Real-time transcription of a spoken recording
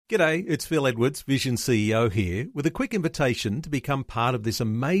G'day, it's Phil Edwards, Vision CEO here, with a quick invitation to become part of this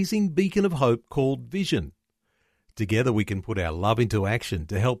amazing beacon of hope called Vision. Together we can put our love into action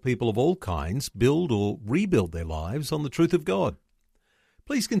to help people of all kinds build or rebuild their lives on the truth of God.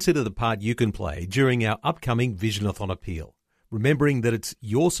 Please consider the part you can play during our upcoming Visionathon appeal, remembering that it's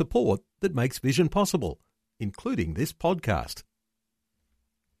your support that makes Vision possible, including this podcast.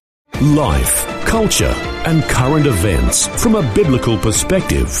 Life, culture, and current events from a biblical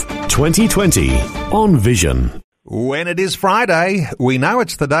perspective. 2020 on Vision. When it is Friday, we know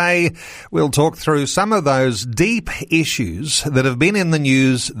it's the day we'll talk through some of those deep issues that have been in the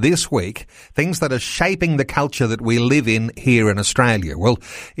news this week, things that are shaping the culture that we live in here in Australia. Well,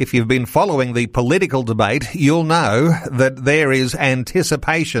 if you've been following the political debate, you'll know that there is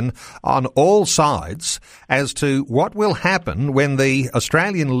anticipation on all sides as to what will happen when the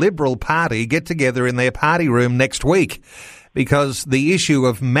Australian Liberal Party get together in their party room next week, because the issue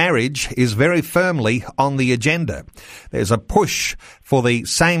of marriage is very firmly on the agenda. There's a push for the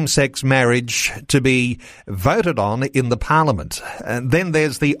same-sex marriage to be voted on in the Parliament. And then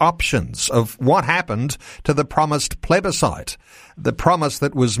there's the options of what happened to the promised plebiscite, the promise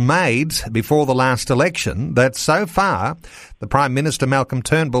that was made before the last election that so far the Prime Minister Malcolm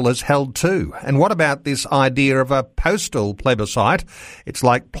Turnbull has held to. And what about this idea of a postal plebiscite? It's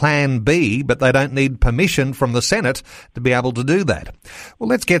like Plan B, but they don't need permission from the Senate to be able to do that. Well,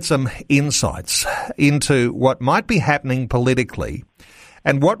 let's get some insights into what might be happening politically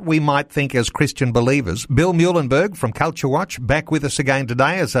and what we might think as Christian believers. Bill Muehlenberg from Culture Watch back with us again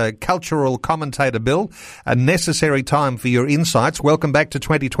today as a cultural commentator. Bill, a necessary time for your insights. Welcome back to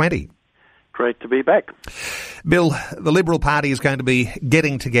 2020. Great to be back. Bill, the Liberal Party is going to be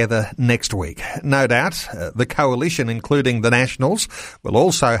getting together next week. No doubt the coalition, including the Nationals, will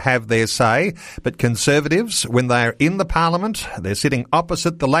also have their say. But Conservatives, when they're in the Parliament, they're sitting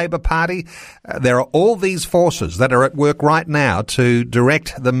opposite the Labor Party. There are all these forces that are at work right now to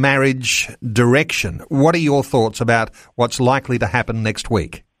direct the marriage direction. What are your thoughts about what's likely to happen next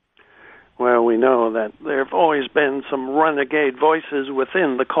week? Well, we know that there have always been some renegade voices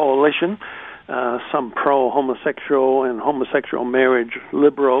within the coalition, some pro-homosexual and homosexual marriage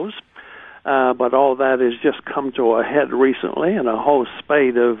liberals, but all that has just come to a head recently, and a whole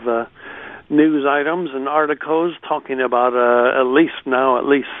spate of news items and articles talking about at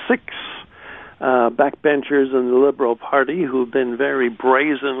least six backbenchers in the Liberal Party who've been very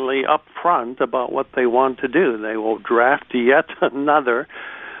brazenly upfront about what they want to do. They will draft yet another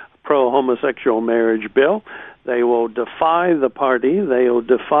pro-homosexual marriage bill. They will defy the party. They will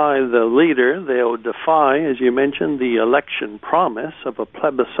defy the leader. They will defy, as you mentioned, the election promise of a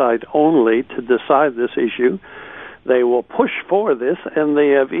plebiscite only to decide this issue. They will push for this, and they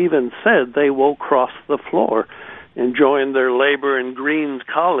have even said they will cross the floor and join their Labour and Greens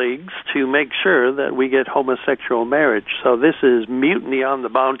colleagues to make sure that we get homosexual marriage. So this is mutiny on the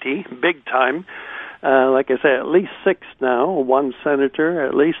bounty, big time. Like I say, at least six now, one senator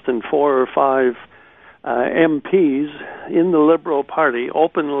at least, and 4 or 5 MPs in the Liberal Party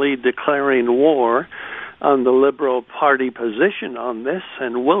openly declaring war on the Liberal Party position on this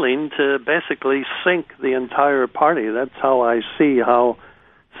and willing to basically sink the entire party. That's how I see how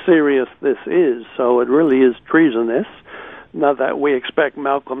serious this is. So it really is treasonous. Now that we expect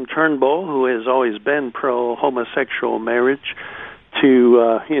Malcolm Turnbull, who has always been pro-homosexual marriage,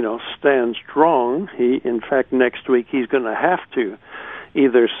 to stand strong. In fact, next week he's going to have to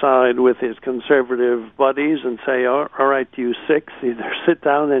either side with his conservative buddies and say, all right, you six, either sit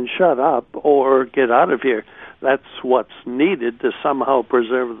down and shut up or get out of here. That's what's needed to somehow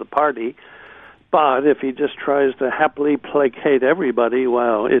preserve the party. But if he just tries to happily placate everybody,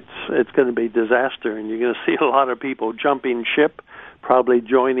 well, it's going to be disaster, and you're going to see a lot of people jumping ship, probably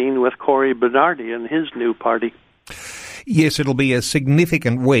joining with Cory Bernardi and his new party. Yes, it'll be a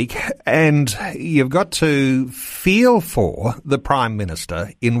significant week, and you've got to feel for the Prime Minister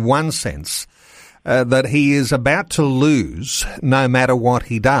in one sense, that he is about to lose no matter what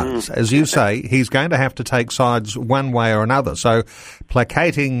he does. As you say, he's going to have to take sides one way or another. So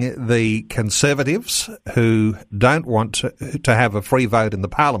placating the Conservatives, who don't want to have a free vote in the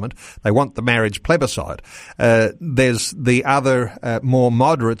Parliament, they want the marriage plebiscite. There's the other more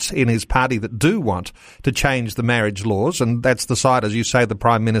moderates in his party that do want to change the marriage laws, and that's the side, as you say, the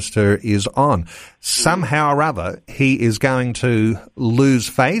Prime Minister is on. Somehow or other, he is going to lose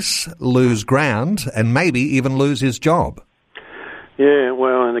face, lose ground, and maybe even lose his job. Yeah,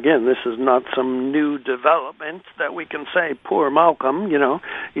 well, and again, this is not some new development that we can say, poor Malcolm,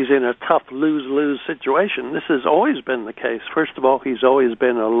 he's in a tough lose-lose situation. This has always been the case. First of all, he's always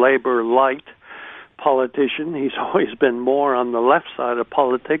been a Labour light politician. He's always been more on the left side of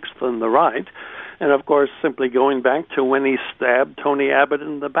politics than the right. And, of course, simply going back to when he stabbed Tony Abbott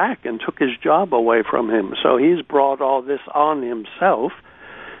in the back and took his job away from him. So he's brought all this on himself,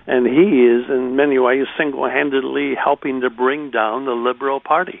 and he is, in many ways, single-handedly helping to bring down the Liberal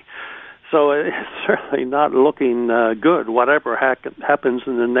Party. So it's certainly not looking good, whatever happens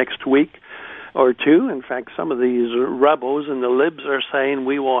in the next week or two. In fact, some of these rebels and the libs are saying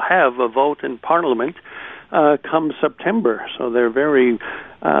we will have a vote in Parliament come September. So they're very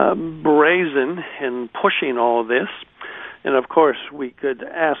brazen in pushing all this. And, of course, we could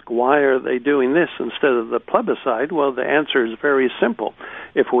ask, why are they doing this instead of the plebiscite? Well, the answer is very simple.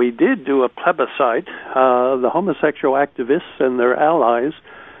 If we did do a plebiscite, the homosexual activists and their allies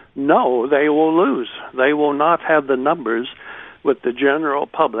know they will lose. They will not have the numbers with the general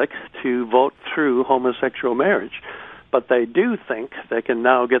public to vote through homosexual marriage. But they do think they can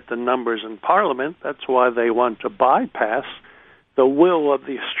now get the numbers in Parliament. That's why they want to bypass the will of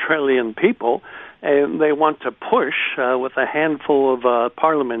the Australian people, and they want to push with a handful of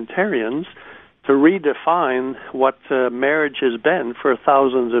parliamentarians to redefine what marriage has been for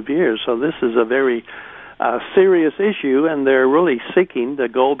thousands of years. So this is a very serious issue, and they're really seeking to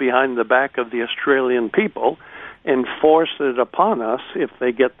go behind the back of the Australian people and force it upon us if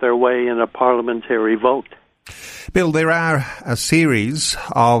they get their way in a parliamentary vote. Bill, there are a series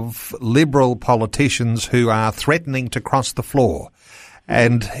of Liberal politicians who are threatening to cross the floor.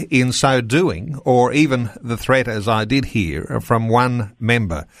 And in so doing, or even the threat, as I did hear, from one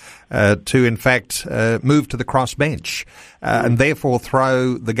member to, in fact, move to the crossbench and therefore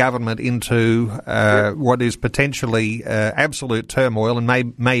throw the government into what is potentially absolute turmoil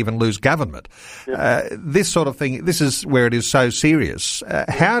and may even lose government. This sort of thing, this is where it is so serious.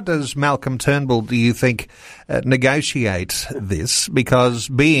 How does Malcolm Turnbull, do you think, negotiate this? Because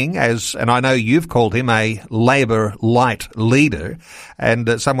being, and I know you've called him a Labor light leader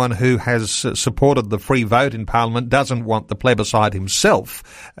and someone who has supported the free vote in Parliament, doesn't want the plebiscite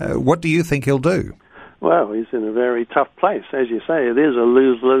himself, what do you think he'll do? Well, he's in a very tough place. As you say, it is a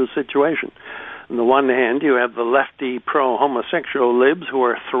lose-lose situation. On the one hand, you have the lefty pro-homosexual libs who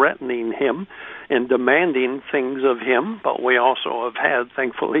are threatening him and demanding things of him, but we also have had,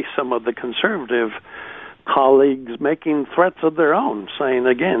 thankfully, some of the conservative colleagues making threats of their own, saying,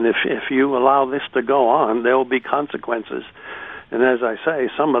 again, if you allow this to go on, there will be consequences. And as I say,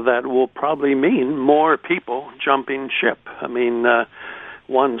 some of that will probably mean more people jumping ship. I mean,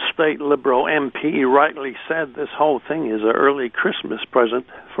 one state Liberal MP rightly said this whole thing is an early Christmas present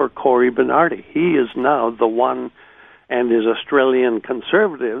for Cory Bernardi. He is now the one, and his Australian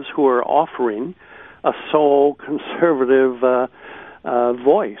Conservatives, who are offering a sole conservative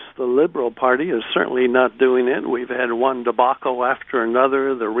voice. The Liberal Party is certainly not doing it. We've had one debacle after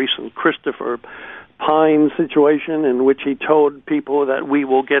another, the recent Christopher Pyne situation in which he told people that we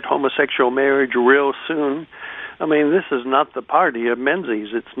will get homosexual marriage real soon. I mean, this is not the party of Menzies.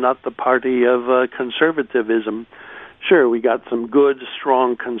 It's not the party of conservatism. Sure, we got some good,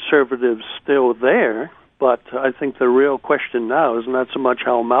 strong conservatives still there, but I think the real question now is not so much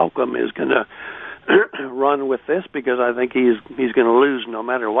how Malcolm is going to run with this, because I think he's going to lose no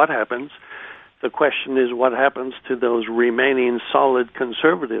matter what happens. The question is what happens to those remaining solid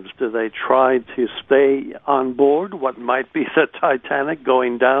conservatives. Do they try to stay on board what might be the Titanic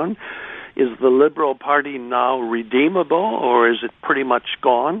going down? Is the Liberal Party now redeemable, or is it pretty much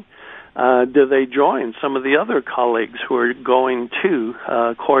gone? Do they join some of the other colleagues who are going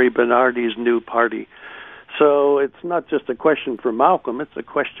to Cory Bernardi's new party? So it's not just a question for Malcolm, it's a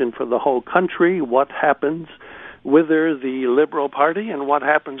question for the whole country. What happens with the Liberal Party, and what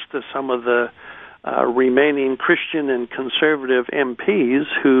happens to some of the remaining Christian and conservative MPs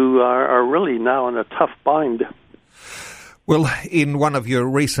who are really now in a tough bind? Well, in one of your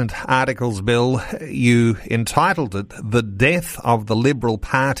recent articles, Bill, you entitled it "The Death of the Liberal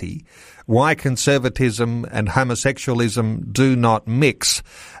Party, Why Conservatism and Homosexualism Do Not Mix."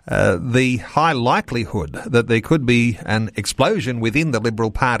 The high likelihood that there could be an explosion within the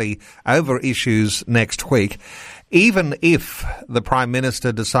Liberal Party over issues next week, even if the Prime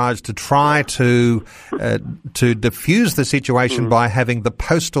Minister decides to try to diffuse the situation by having the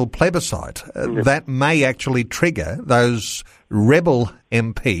postal plebiscite, that may actually trigger those rebel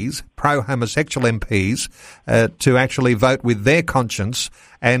MPs, pro-homosexual MPs, to actually vote with their conscience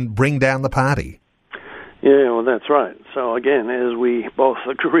and bring down the party. Yeah, well, that's right. So again, as we both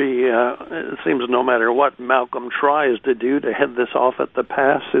agree, it seems no matter what Malcolm tries to do to head this off at the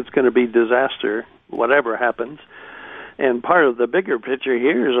pass, it's going to be disaster, whatever happens. And part of the bigger picture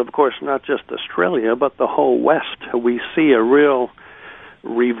here is, of course, not just Australia, but the whole West. We see a real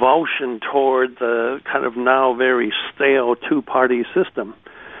revulsion toward the kind of now very stale two-party system,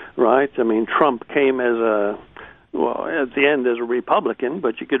 right? I mean, Trump came at the end as a Republican,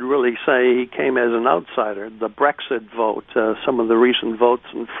 but you could really say he came as an outsider. The Brexit vote, some of the recent votes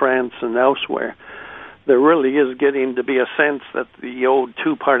in France and elsewhere, there really is getting to be a sense that the old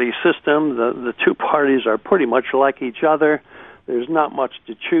two-party system, the two parties are pretty much like each other. There's not much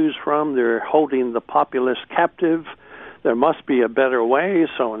to choose from. They're holding the populace captive. There must be a better way.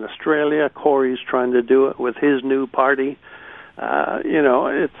 So in Australia, Corey's trying to do it with his new party.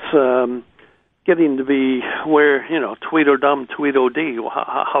 It's getting to be where, Tweedledum, Tweedledee.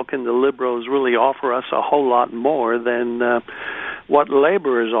 How can the Liberals really offer us a whole lot more than what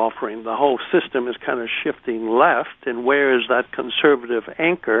Labor is offering? The whole system is kind of shifting left, and where is that conservative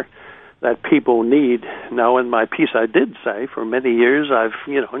anchor that people need? Now, in my piece, I did say for many years I've,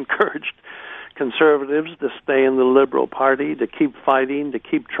 encouraged conservatives to stay in the Liberal Party, to keep fighting, to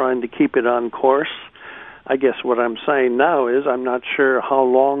keep trying to keep it on course. I guess what I'm saying now is I'm not sure how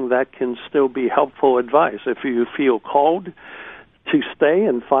long that can still be helpful advice. If you feel called to stay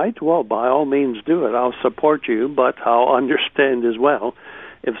and fight, well, by all means do it. I'll support you, but I'll understand as well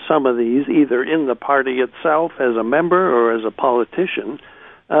if some of these, either in the party itself as a member or as a politician,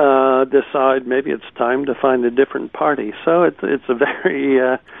 decide maybe it's time to find a different party. So it's a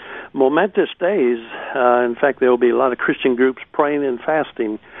very momentous days. In fact, there will be a lot of Christian groups praying and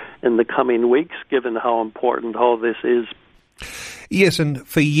fasting in the coming weeks, given how important all this is. Yes, and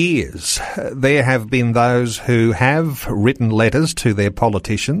for years there have been those who have written letters to their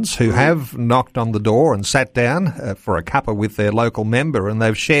politicians, who have knocked on the door and sat down for a cuppa with their local member, and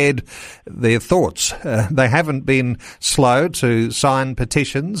they've shared their thoughts. They haven't been slow to sign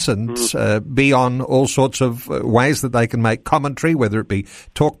petitions and be on all sorts of ways that they can make commentary, whether it be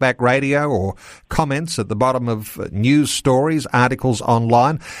talkback radio or comments at the bottom of news stories, articles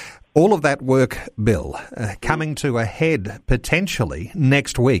online. All of that work, Bill, coming to a head potentially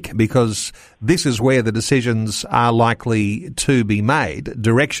next week, because this is where the decisions are likely to be made.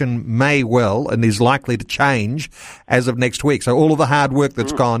 Direction may well and is likely to change as of next week. So all of the hard work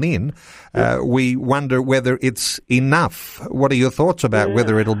that's gone in, we wonder whether it's enough. What are your thoughts about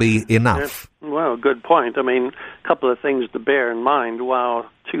whether it'll be enough? Well, good point. I mean, a couple of things to bear in mind. While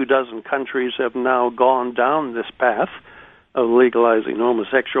 24 countries have now gone down this path of legalizing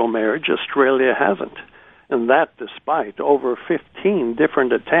homosexual marriage, Australia hasn't. And that despite over 15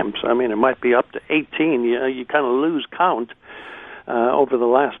 different attempts. I mean, it might be up to 18. You kind of lose count. Over the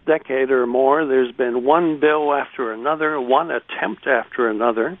last decade or more, there's been one bill after another, one attempt after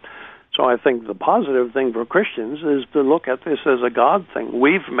another. So I think the positive thing for Christians is to look at this as a God thing.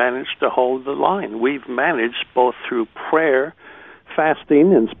 We've managed to hold the line. We've managed, both through prayer,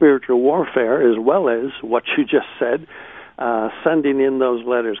 fasting, and spiritual warfare, as well as what you just said, sending in those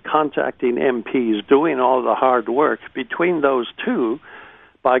letters, contacting MPs, doing all the hard work. Between those two,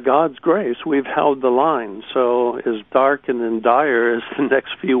 by God's grace, we've held the line. So as dark and as dire as the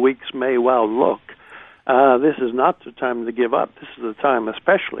next few weeks may well look, this is not the time to give up. This is the time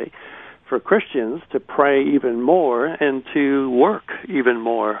especially for Christians to pray even more and to work even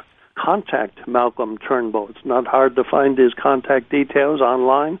more. Contact Malcolm Turnbull. It's not hard to find his contact details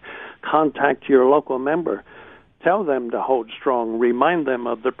online. Contact your local member. Tell them to hold strong. Remind them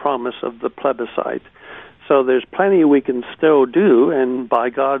of the promise of the plebiscite. So there's plenty we can still do, and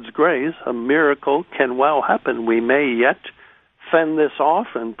by God's grace, a miracle can well happen. We may yet fend this off,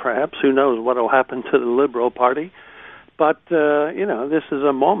 and perhaps who knows what will happen to the Liberal Party. But, this is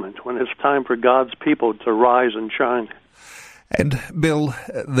a moment when it's time for God's people to rise and shine. And, Bill,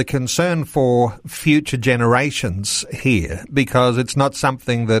 the concern for future generations here, because it's not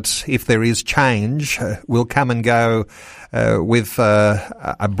something that, if there is change, will come and go with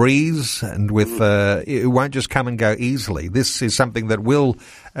a breeze, and with it won't just come and go easily. This is something that will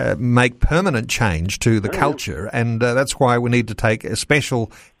make permanent change to the culture, and that's why we need to take special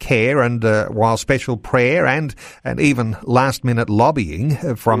care, and while special prayer and even last-minute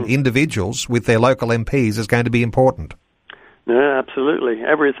lobbying from individuals with their local MPs is going to be important. Yeah, absolutely.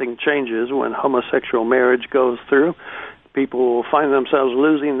 Everything changes when homosexual marriage goes through. People will find themselves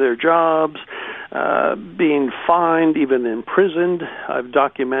losing their jobs, being fined, even imprisoned. I've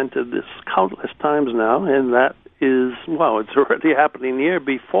documented this countless times now, and that is, it's already happening here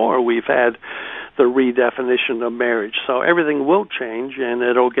before we've had the redefinition of marriage. So everything will change, and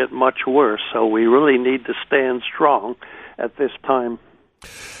it'll get much worse. So we really need to stand strong at this time.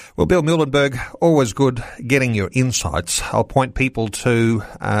 Well, Bill Muhlenberg, always good getting your insights. I'll point people to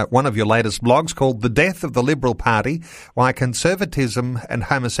one of your latest blogs called The Death of the Liberal Party, Why Conservatism and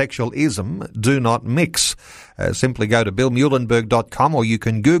Homosexualism Do Not Mix. Simply go to billmuhlenberg.com or you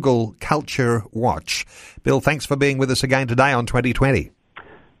can Google Culture Watch. Bill, thanks for being with us again today on 2020.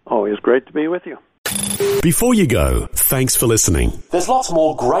 Always great to be with you. Before you go, thanks for listening. There's lots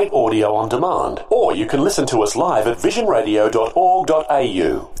more great audio on demand, or you can listen to us live at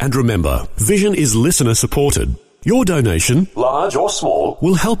visionradio.org.au. And remember, Vision is listener supported. Your donation, large or small,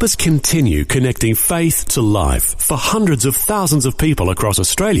 will help us continue connecting faith to life for hundreds of thousands of people across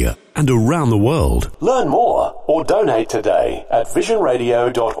Australia and around the world. Learn more or donate today at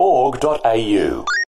visionradio.org.au.